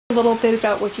A little bit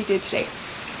about what you did today.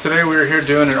 Today we are here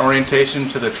doing an orientation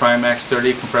to the Trimax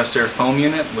 30 compressed air foam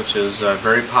unit, which is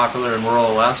very popular in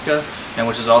rural Alaska and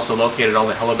which is also located at all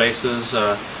the helibases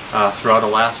throughout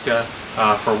Alaska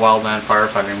for wildland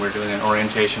firefighting. We're doing an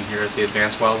orientation here at the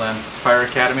Advanced Wildland Fire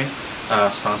Academy,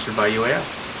 sponsored by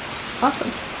UAF.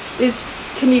 Awesome.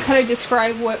 Can you kind of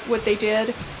describe what they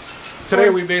did? Today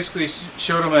we basically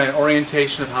showed them an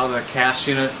orientation of how the CAS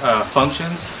unit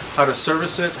functions, how to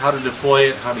service it, how to deploy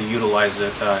it, how to utilize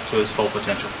it to its full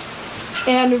potential.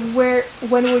 And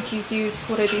when would you use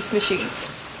one of these machines?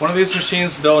 One of these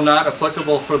machines, though not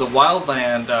applicable for the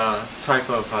wildland type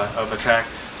of attack,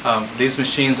 these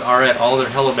machines are at all their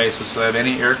helibases, so they have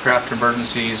any aircraft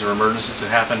emergencies or emergencies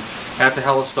that happen at the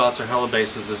helispots or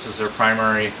helibases. This is their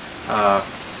primary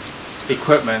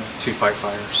equipment to fight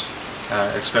fires.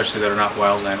 Especially that are not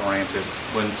wildland oriented,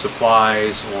 when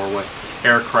supplies or with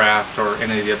aircraft or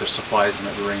any of the other supplies that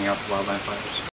might be bringing out the wildland fires.